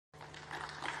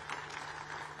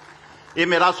ये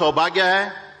मेरा सौभाग्य है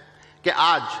कि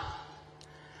आज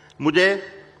मुझे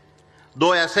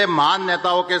दो ऐसे महान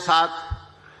नेताओं के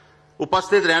साथ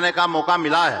उपस्थित रहने का मौका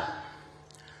मिला है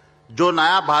जो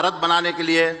नया भारत बनाने के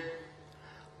लिए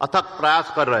अथक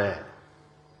प्रयास कर रहे हैं।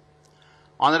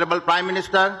 Honourable prime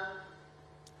minister,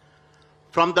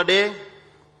 from the day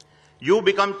you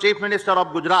become Chief Minister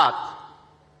of Gujarat,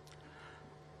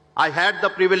 I had the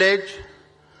privilege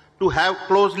to have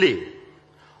closely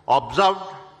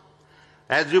observed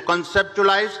as you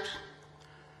conceptualized,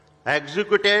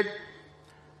 executed,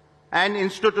 and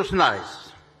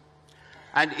institutionalized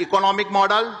an economic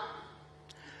model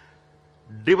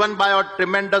driven by a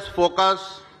tremendous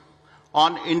focus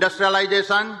on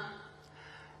industrialization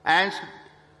and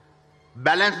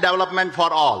balanced development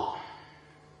for all.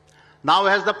 Now,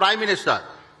 as the Prime Minister,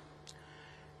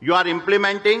 you are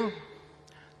implementing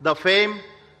the famed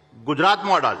Gujarat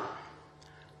model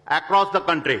across the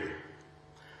country,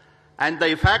 and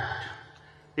the effect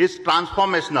is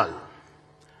transformational.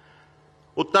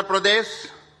 Uttar Pradesh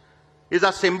is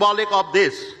a symbolic of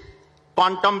this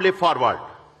quantum leap forward.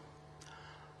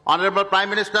 Honorable Prime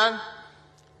Minister,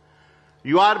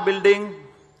 you are building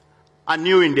a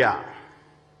new India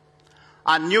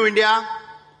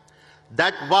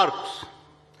that works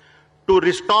to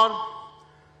restore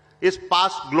its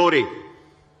past glory,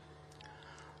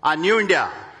 a new India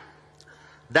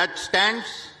that stands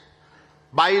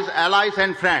by its allies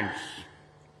and friends,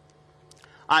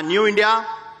 a new India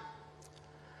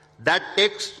that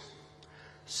takes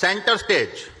center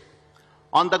stage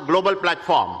on the global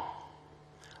platform,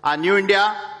 a new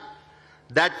India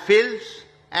that feels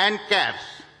and cares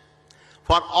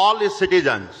for all its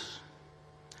citizens,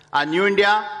 a new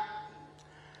India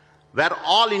where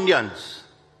all Indians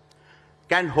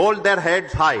can hold their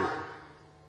heads high